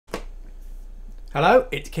Hello,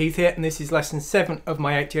 it's Keith here, and this is lesson 7 of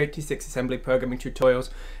my 8086 assembly programming tutorials.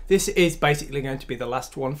 This is basically going to be the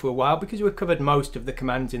last one for a while because we've covered most of the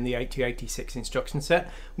commands in the 8086 instruction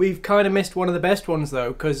set. We've kind of missed one of the best ones though,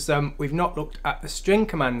 because we've not looked at the string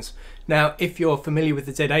commands. Now, if you're familiar with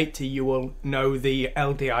the Z80, you will know the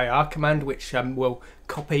LDIR command, which will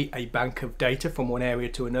copy a bank of data from one area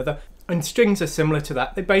to another. And strings are similar to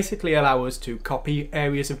that. They basically allow us to copy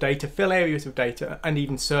areas of data, fill areas of data, and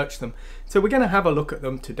even search them. So we're going to have a look at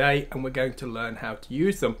them today, and we're going to learn how to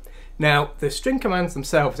use them. Now, the string commands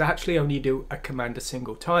themselves actually only do a command a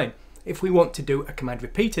single time. If we want to do a command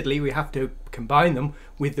repeatedly, we have to combine them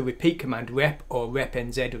with the repeat command rep or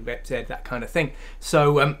repnz or repz, that kind of thing.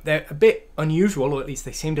 So they're a bit unusual, or at least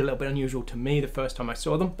they seemed a little bit unusual to me the first time I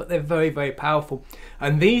saw them, but they're very, very powerful.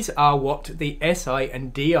 And these are what the SI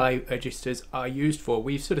and DI registers are used for.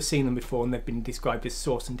 We've sort of seen them before and they've been described as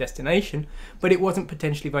source and destination, but it wasn't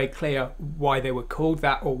potentially very clear why they were called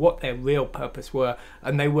that or what their real purpose were,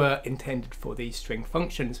 and they were intended for these string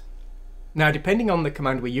functions. Now, depending on the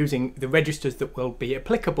command we're using, the registers that will be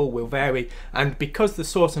applicable will vary, and because the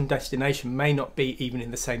source and destination may not be even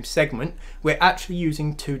in the same segment, we're actually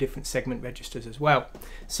using two different segment registers as well.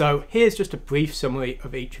 So here's just a brief summary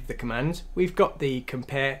of each of the commands. We've got the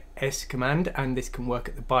compare S command, and this can work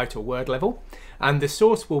at the byte or word level, and the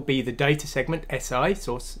source will be the data segment SI,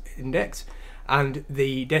 source index, and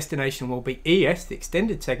the destination will be ES, the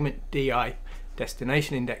extended segment DI,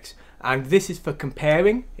 destination index. And this is for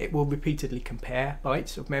comparing. It will repeatedly compare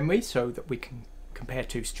bytes of memory so that we can compare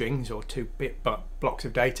two strings or two blocks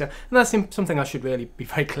of data. And that's something I should really be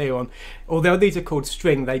very clear on. Although these are called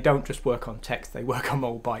string, they don't just work on text, they work on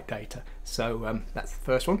all byte data. So that's the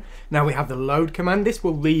first one. Now we have the load command. This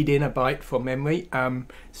will read in a byte from memory.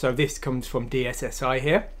 So this comes from DSSI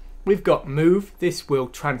here. We've got move. This will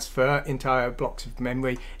transfer entire blocks of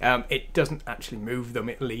memory. It doesn't actually move them,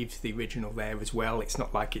 it leaves the original there as well. It's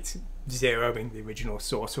not like it's zeroing the original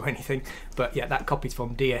source or anything, but yeah, that copies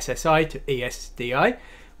from DSSI to ESDI.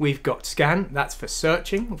 We've got scan. That's for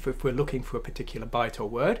searching if we're looking for a particular byte or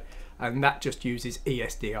word, and that just uses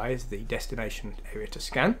ESDI as the destination area to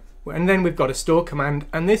scan. And then we've got a store command,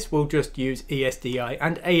 and this will just use ESDI,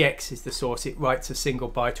 and AX is the source. It writes a single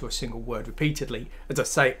byte or a single word repeatedly. As I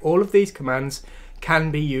say, all of these commands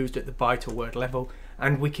can be used at the byte or word level,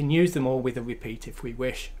 and we can use them all with a repeat if we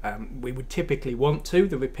wish. We would typically want to.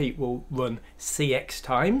 The repeat will run CX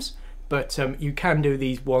times, but you can do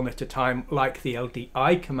these one at a time like the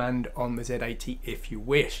LDI command on the Z80 if you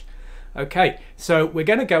wish. Okay, so we're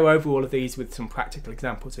going to go over all of these with some practical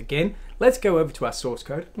examples again. Let's go over to our source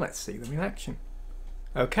code and let's see them in action.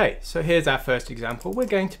 Okay, so here's our first example. We're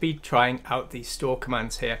going to be trying out these store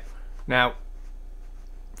commands here. Now,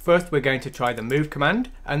 first we're going to try the move command,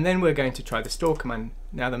 and then we're going to try the store command.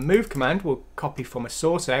 Now the move command will copy from a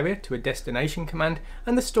source area to a destination command,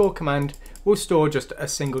 and the store command will store just a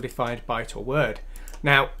single defined byte or word.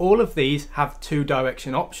 Now, all of these have two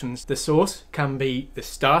direction options. The source can be the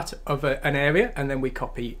start of an area and then we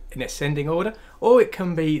copy in ascending order, or it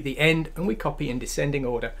can be the end and we copy in descending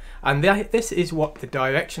order. And this is what the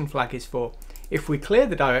direction flag is for. If we clear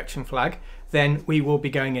the direction flag, then we will be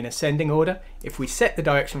going in ascending order. If we set the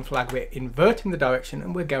direction flag, we're inverting the direction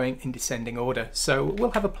and we're going in descending order. So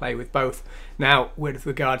we'll have a play with both. Now, with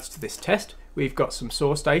regards to this test, we've got some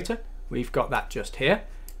source data. We've got that just here.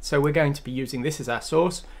 So we're going to be using this as our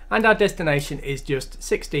source, and our destination is just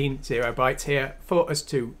 16 0 bytes here for us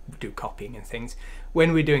to do copying and things.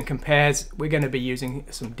 When we're doing compares, we're going to be using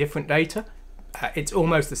some different data. It's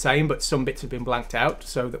almost the same, but some bits have been blanked out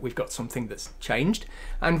so that we've got something that's changed.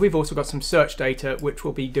 And we've also got some search data, which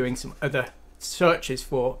we'll be doing some other searches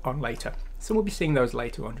for on later. So we'll be seeing those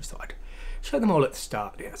later on. Just thought I'd show them all at the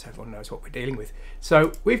start, yeah, so everyone knows what we're dealing with.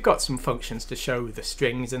 So we've got some functions to show the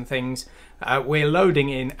strings and things. We're loading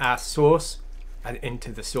in our source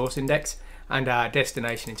into the source index and our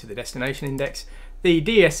destination into the destination index. The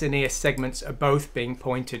DS and ES segments are both being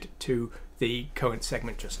pointed to the current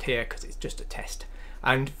segment just here because it's just a test.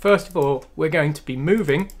 And first of all, we're going to be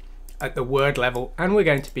moving at the word level and we're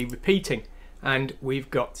going to be repeating. And we've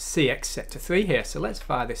got CX set to 3 here. So let's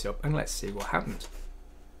fire this up and let's see what happens.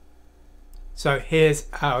 So here's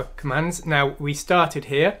our commands. Now we started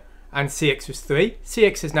here and CX was 3.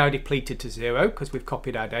 CX is now depleted to 0 because we've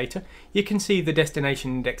copied our data. You can see the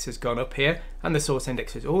destination index has gone up here and the source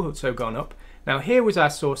index has also gone up. Now here was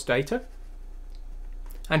our source data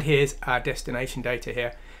and here's our destination data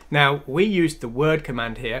here. Now we used the word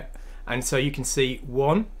command here, and so you can see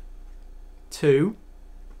 1, 2,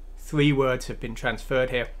 3 words have been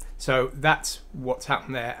transferred here. So that's what's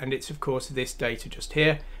happened there, and it's of course this data just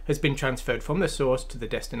here has been transferred from the source to the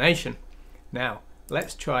destination. Now,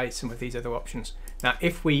 let's try some of these other options. Now,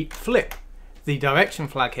 if we flip the direction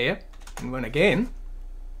flag here and run again,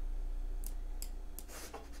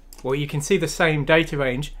 well, you can see the same data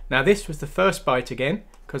range. Now, this was the first byte again,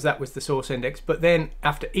 because that was the source index, but then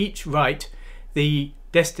after each write, the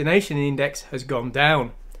destination index has gone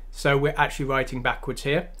down. So we're actually writing backwards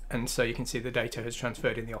here, and so you can see the data has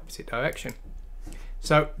transferred in the opposite direction.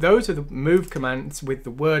 So those are the move commands with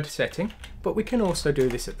the word setting, but we can also do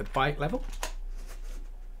this at the byte level.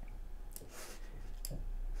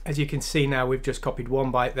 As you can see now, we've just copied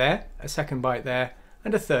one byte there, a second byte there,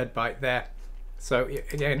 and a third byte there. So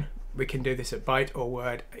again, we can do this at byte or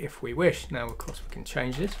word if we wish. Now, of course, we can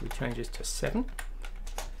change this. We change this to 7.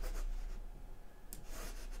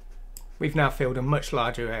 We've now filled a much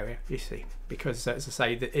larger area, you see, because as I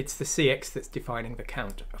say, it's the CX that's defining the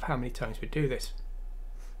count of how many times we do this.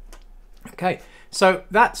 Okay, so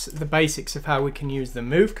that's the basics of how we can use the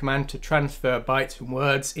move command to transfer bytes and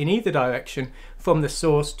words in either direction from the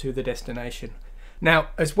source to the destination. Now,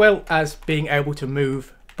 as well as being able to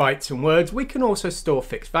move bytes and words, we can also store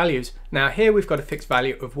fixed values. Now here we've got a fixed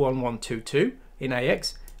value of 1122 in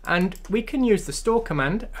AX, and we can use the store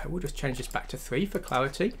command. We'll just change this back to 3 for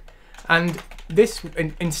clarity. And this,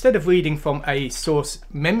 instead of reading from a source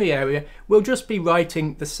memory area, we'll just be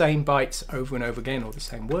writing the same bytes over and over again, or the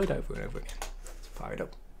same word over and over again. Let's fire it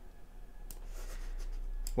up.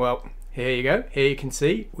 Well, here you go. Here you can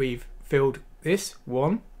see we've filled this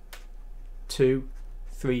 1, 2,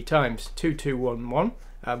 3 times. 2, 2, 1, 1.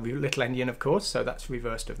 Little endian, of course, so that's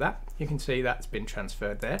reversed of that. You can see that's been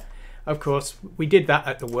transferred there. Of course, we did that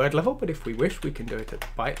at the word level, but if we wish, we can do it at the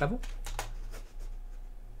byte level.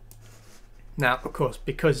 Now, of course,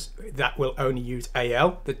 because that will only use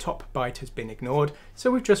AL, the top byte has been ignored,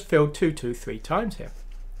 so we've just filled 2, 2, 3 times here,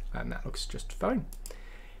 and that looks just fine.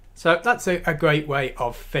 So that's a great way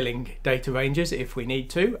of filling data ranges if we need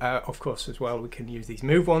to. Of course, as well, we can use these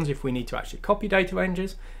move ones if we need to actually copy data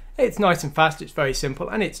ranges. It's nice and fast, it's very simple,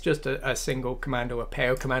 and it's just a single command or a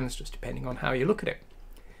pair of commands, just depending on how you look at it.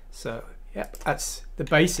 So, yep, that's the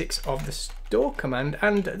basics of the store command,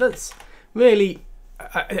 and that's really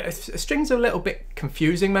strings are a little bit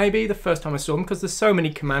confusing maybe the first time I saw them, because there's so many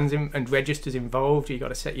commands and registers involved. You've got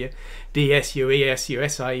to set your DS, your ES, your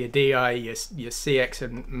SI, your DI, your CX,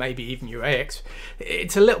 and maybe even your AX.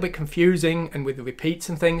 It's a little bit confusing, and with the repeats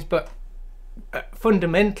and things, but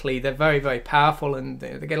fundamentally they're very, very powerful, and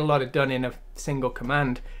they get a lot done in a single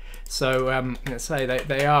command. So let's say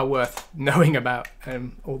they are worth knowing about,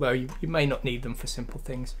 although you may not need them for simple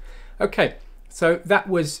things. Okay. So that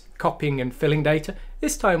was copying and filling data.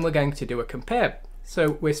 This time we're going to do a compare.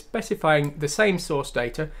 So we're specifying the same source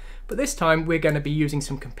data, but this time we're going to be using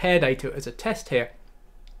some compare data as a test here.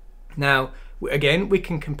 Now, again, we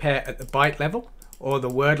can compare at the byte level or the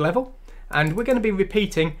word level, and we're going to be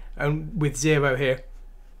repeating with 0 here.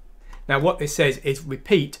 Now what this says is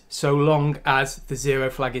repeat so long as the 0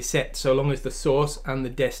 flag is set, so long as the source and the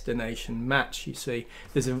destination match. You see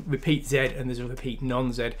there's a repeat Z and there's a repeat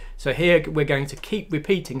non-Z. So here we're going to keep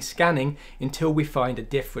repeating, scanning until we find a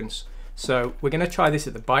difference. So we're going to try this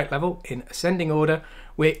at the byte level in ascending order.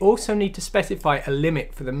 We also need to specify a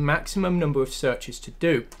limit for the maximum number of searches to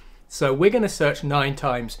do. So we're going to search 9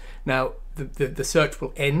 times. Now the search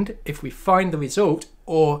will end if we find the result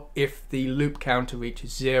or if the loop counter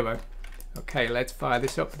reaches 0. Okay, let's fire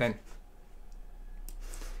this up then.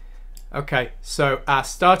 Okay, so our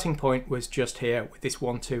starting point was just here with this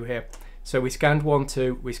 1, 2 here. So we scanned 1,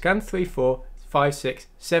 2, we scanned 3, 4, 5, 6,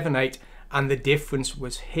 7, 8, and the difference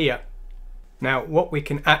was here. Now what we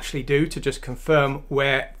can actually do to just confirm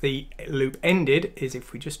where the loop ended is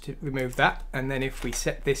if we just remove that, and then if we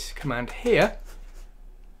set this command here,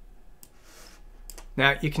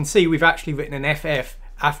 now you can see we've actually written an FF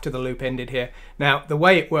after the loop ended here. Now the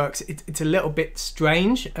way it works, it's a little bit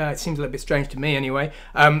strange. It seems a little bit strange to me anyway.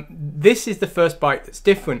 This is the first byte that's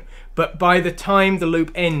different, but by the time the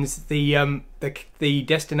loop ends, the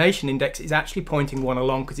destination index is actually pointing 1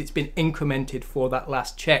 along because it's been incremented for that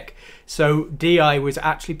last check. So DI was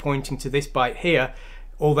actually pointing to this byte here,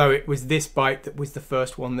 although it was this byte that was the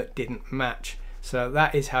first one that didn't match. So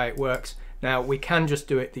that is how it works. Now we can just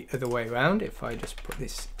do it the other way around. If I just put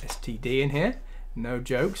this STD in here. No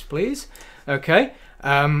jokes, please. Okay,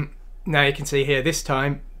 now you can see here this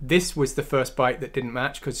time this was the first byte that didn't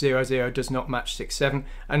match because 0, 0 does not match 6, 7,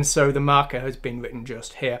 and so the marker has been written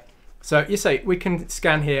just here. So you say we can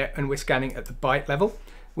scan here, and we're scanning at the byte level.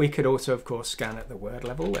 We could also, of course, scan at the word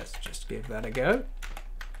level. Let's just give that a go.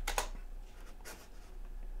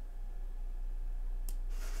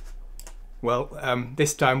 Well,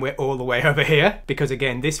 this time we're all the way over here because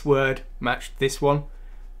again this word matched this one.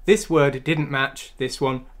 this word didn't match this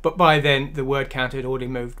one, but by then the word count had already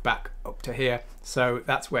moved back up to here. So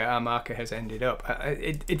that's where our marker has ended up.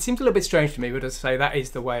 It seems a little bit strange to me, but as I say, that is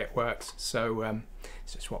the way it works. So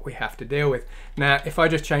it's just what we have to deal with. Now, if I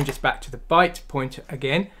just change this back to the byte pointer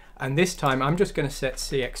again, and this time I'm just going to set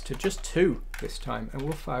CX to just 2 this time, and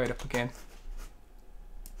we'll fire it up again.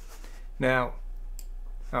 Now,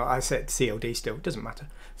 I set CLD still, it doesn't matter.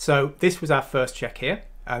 So this was our first check here,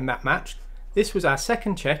 and that matched. This was our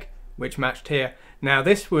second check, which matched here. Now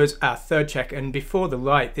this was our third check, and before the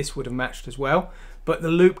write this would have matched as well, but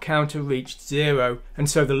the loop counter reached 0, and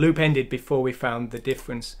so the loop ended before we found the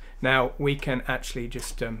difference. Now we can actually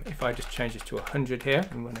just, if I just change this to 100 here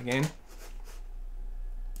and run again,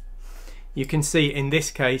 you can see in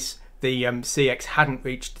this case the CX hadn't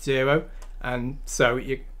reached 0, and so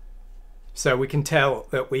we can tell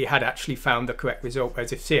that we had actually found the correct result,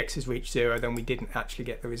 whereas if CX has reached 0, then we didn't actually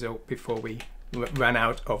get the result before we ran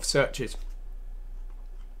out of searches.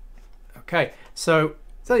 Okay, so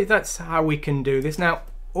that's how we can do this. Now,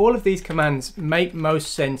 all of these commands make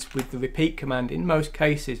most sense with the repeat command in most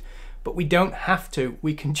cases, but we don't have to.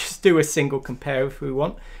 We can just do a single compare if we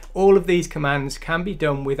want. All of these commands can be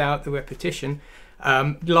done without the repetition.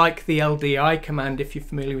 Like the LDI command, if you're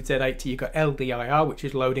familiar with Z80, you've got LDIR, which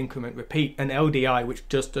is load increment repeat, and LDI, which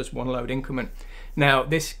just does one load increment. Now,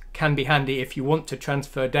 this can be handy if you want to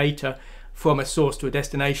transfer data from a source to a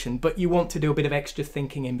destination, but you want to do a bit of extra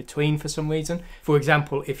thinking in between for some reason. For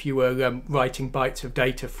example, if you were writing bytes of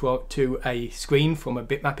data to a screen from a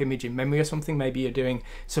bitmap image in memory or something, maybe you're doing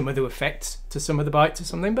some other effects to some of the bytes or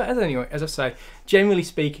something. But anyway, as I say, generally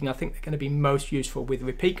speaking, I think they're going to be most useful with the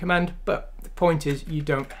repeat command, but the point is you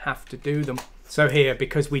don't have to do them. So here,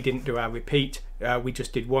 because we didn't do our repeat, we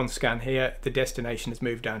just did one scan here, the destination has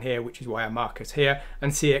moved down here, which is why our marker's here,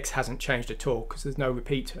 and CX hasn't changed at all because there's no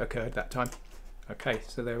repeat occurred that time. Okay,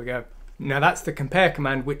 so there we go. Now that's the compare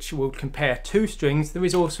command, which will compare 2 strings. There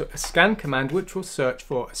is also a scan command, which will search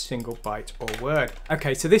for a single byte or word.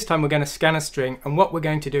 Okay, so this time we're going to scan a string, and what we're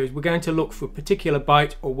going to do is we're going to look for a particular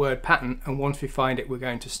byte or word pattern, and once we find it, we're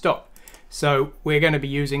going to stop. So we're going to be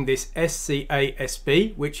using this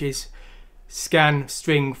SCASB, which is scan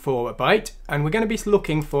string for a byte, and we're going to be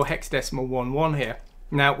looking for hexadecimal 11 here.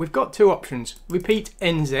 Now we've got 2 options: repeat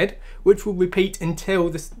NZ, which will repeat until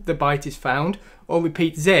the byte is found, or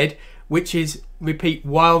repeat Z, which is repeat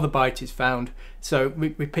while the byte is found. So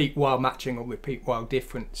repeat while matching, or repeat while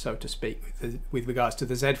different, so to speak, with regards to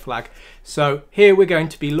the Z flag. So here we're going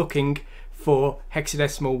to be looking for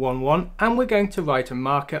hexadecimal 11, and we're going to write a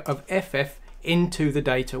marker of FF into the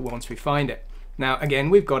data once we find it. Now again,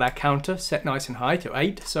 we've got our counter set nice and high to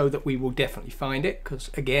 8, so that we will definitely find it, because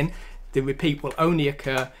again, the repeat will only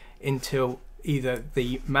occur until either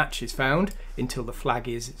the match is found, until the flag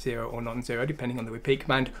is 0 or non-zero, depending on the repeat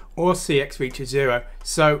command, or CX reaches 0.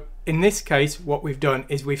 So in this case, what we've done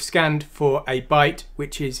is we've scanned for a byte,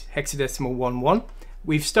 which is hexadecimal 11.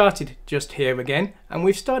 We've started just here again, and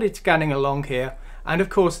we've started scanning along here, and of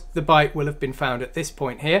course the byte will have been found at this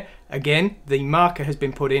point here. Again, the marker has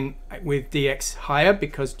been put in with DX higher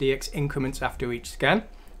because DX increments after each scan.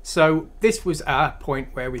 So this was our point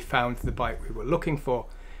where we found the byte we were looking for.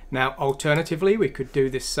 Now alternatively, we could do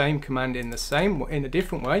this same command in a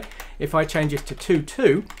different way. If I change this to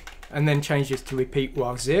 22 and then change this to repeat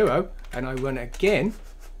while 0, and I run again,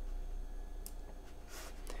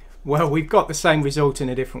 well, we've got the same result in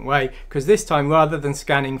a different way, because this time, rather than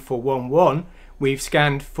scanning for 11, we've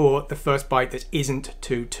scanned for the first byte that isn't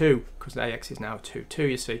 22, because AX is now 22,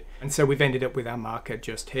 you see. And so we've ended up with our marker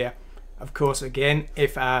just here. Of course, again,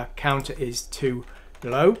 if our counter is too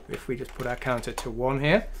low, if we just put our counter to 1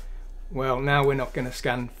 here, well, now we're not going to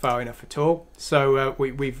scan far enough at all. So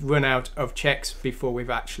we've run out of checks before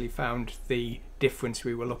we've actually found the difference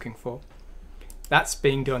we were looking for. That's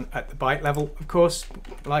being done at the byte level. Of course,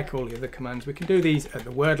 like all the other commands, we can do these at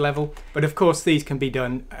the word level, but of course these can be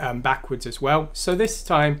done backwards as well. So this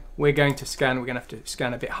time we're going to have to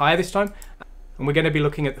scan a bit higher this time, and we're going to be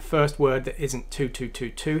looking at the first word that isn't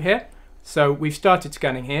 2222 here. So we've started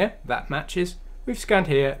scanning here, that matches. We've scanned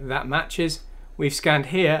here, that matches. We've scanned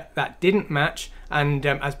here, that didn't match, and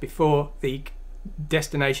as before, the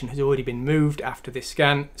destination has already been moved after this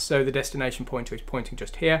scan, so the destination pointer is pointing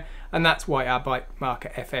just here, and that's why our byte marker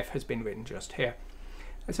FF has been written just here.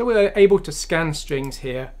 And so we're able to scan strings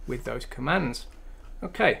here with those commands.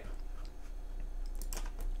 Okay,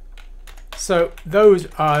 so those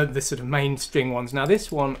are the sort of main string ones. Now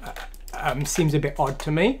this one seems a bit odd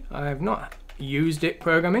to me. I have not used it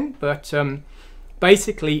programming, but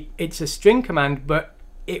basically it's a string command, but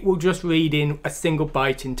it will just read in a single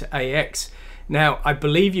byte into AX. Now I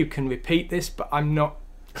believe you can repeat this, but I'm not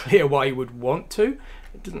clear why you would want to.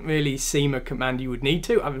 It doesn't really seem a command you would need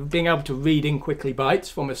to. I mean, being able to read in quickly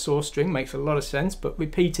bytes from a source string makes a lot of sense, but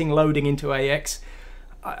repeating loading into AX,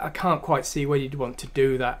 I can't quite see where you'd want to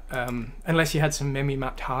do that, unless you had some memory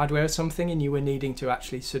mapped hardware or something and you were needing to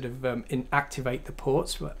actually sort of activate the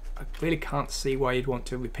ports, but I really can't see why you'd want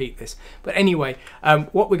to repeat this. But anyway,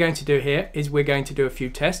 what we're going to do here is we're going to do a few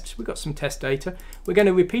tests. We've got some test data. We're going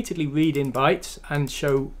to repeatedly read in bytes and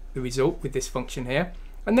show the result with this function here.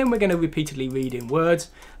 And then we're going to repeatedly read in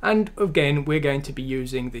words, and again we're going to be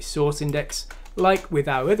using the source index like with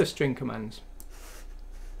our other string commands.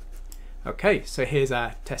 Okay, so here's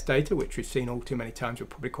our test data, which we've seen all too many times, we're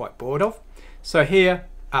probably quite bored of. So here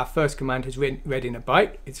our first command has read in a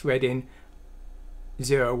byte, it's read in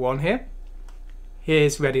 0, 1 here.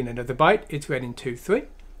 Here's read in another byte, it's read in 2, 3.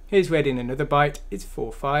 Here's read in another byte, it's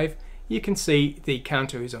 4, 5. You can see the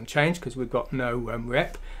counter is unchanged because we've got no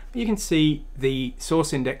rep. You can see the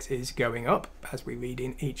source index is going up as we read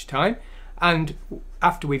in each time, and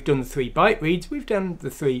after we've done the 3 byte reads, we've done the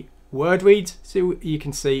 3 word reads, so you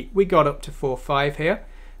can see we got up to 4, 5 here.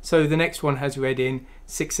 So the next one has read in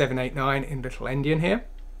 6, 7, 8, 9 in little endian here,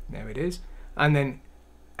 there it is, and then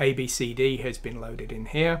ABCD has been loaded in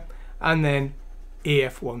here, and then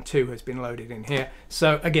EF1, 2 has been loaded in here.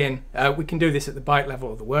 So again, we can do this at the byte level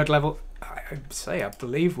or the word level. I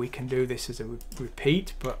believe we can do this as a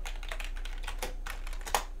repeat, but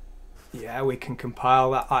yeah, we can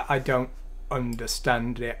compile that. I don't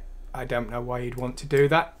understand it. I don't know why you'd want to do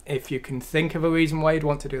that. If you can think of a reason why you'd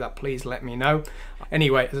want to do that, please let me know.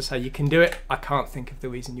 Anyway, as I say, you can do it. I can't think of the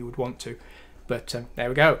reason you would want to, but there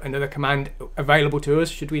we go. Another command available to us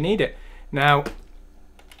should we need it. Now,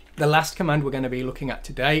 the last command we're going to be looking at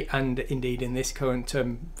today, and indeed in this current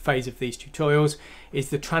phase of these tutorials, is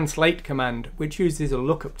the translate command, which uses a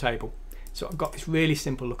lookup table. So I've got this really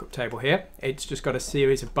simple lookup table here. It's just got a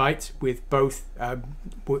series of bytes with both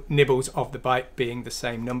nibbles of the byte being the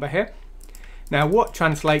same number here. Now what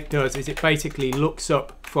translate does is it basically looks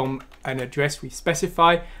up from an address we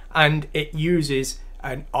specify, and it uses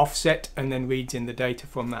an offset and then reads in the data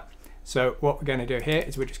from that. So what we're going to do here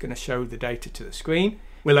is we're just going to show the data to the screen.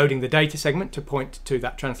 We're loading the data segment to point to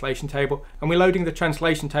that translation table, and we're loading the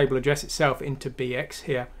translation table address itself into BX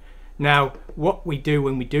here. Now, what we do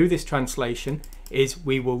when we do this translation is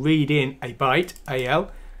we will read in a byte,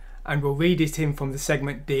 AL, and we'll read it in from the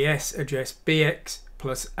segment DS address BX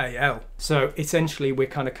plus AL. So essentially we're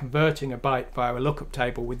kind of converting a byte via a lookup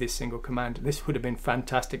table with this single command. This would have been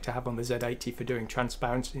fantastic to have on the Z80 for doing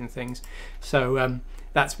transparency and things. So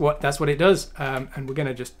that's what it does, and we're going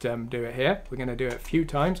to just do it here. We're going to do it a few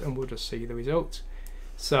times and we'll just see the results.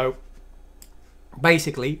 So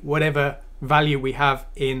basically whatever value we have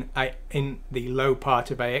in the low part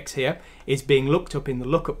of AX here is being looked up in the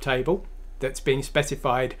lookup table that's being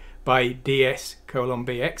specified by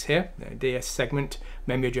DS:BX here, DS segment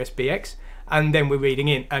memory address BX, and then we're reading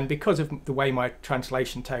in, and because of the way my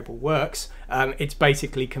translation table works, it's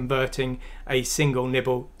basically converting a single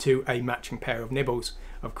nibble to a matching pair of nibbles.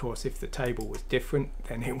 Of course, if the table was different,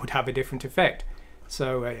 then it would have a different effect.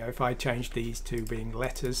 So if I change these to being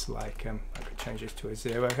letters, like I could change this to a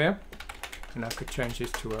 0 here, and I could change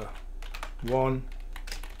this to a 1,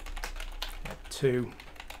 a 2,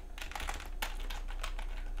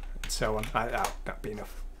 and so on. That'd be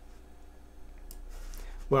enough.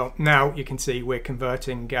 Well, now you can see we're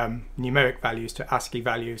converting numeric values to ASCII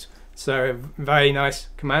values. So very nice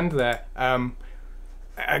command there.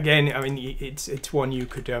 Again, I mean, it's one you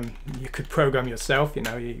could program yourself. You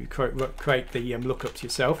know, you create the lookups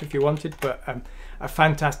yourself if you wanted. But a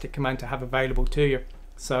fantastic command to have available to you.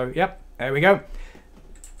 So yep, there we go.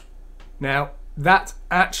 Now that's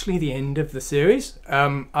actually the end of the series.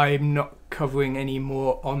 I'm not covering any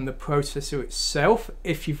more on the processor itself.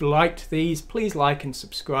 If you've liked these, please like and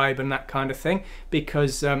subscribe and that kind of thing,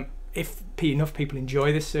 because if enough people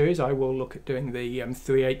enjoy this series, I will look at doing the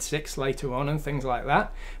 386 later on and things like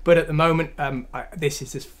that. But at the moment, this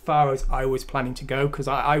is as far as I was planning to go, because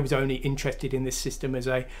I was only interested in this system as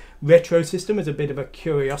a retro system, as a bit of a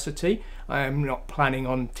curiosity. I am not planning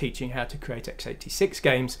on teaching how to create x86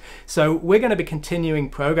 games. So we're going to be continuing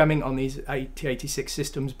programming on these 8086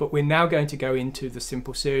 systems, but we're now going to go into the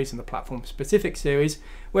simple series and the platform specific series,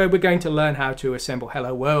 where we're going to learn how to assemble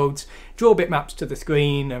hello worlds, draw bitmaps to the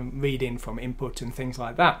screen and read in from input and things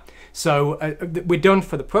like that. So we're done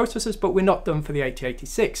for the processors, but we're not done for the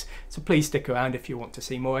 8086. So please stick around if you want to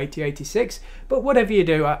see more 8086. But whatever you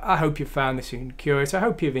do, I hope you found this curious. I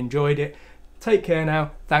hope you've enjoyed it. Take care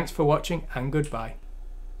now. Thanks for watching and goodbye.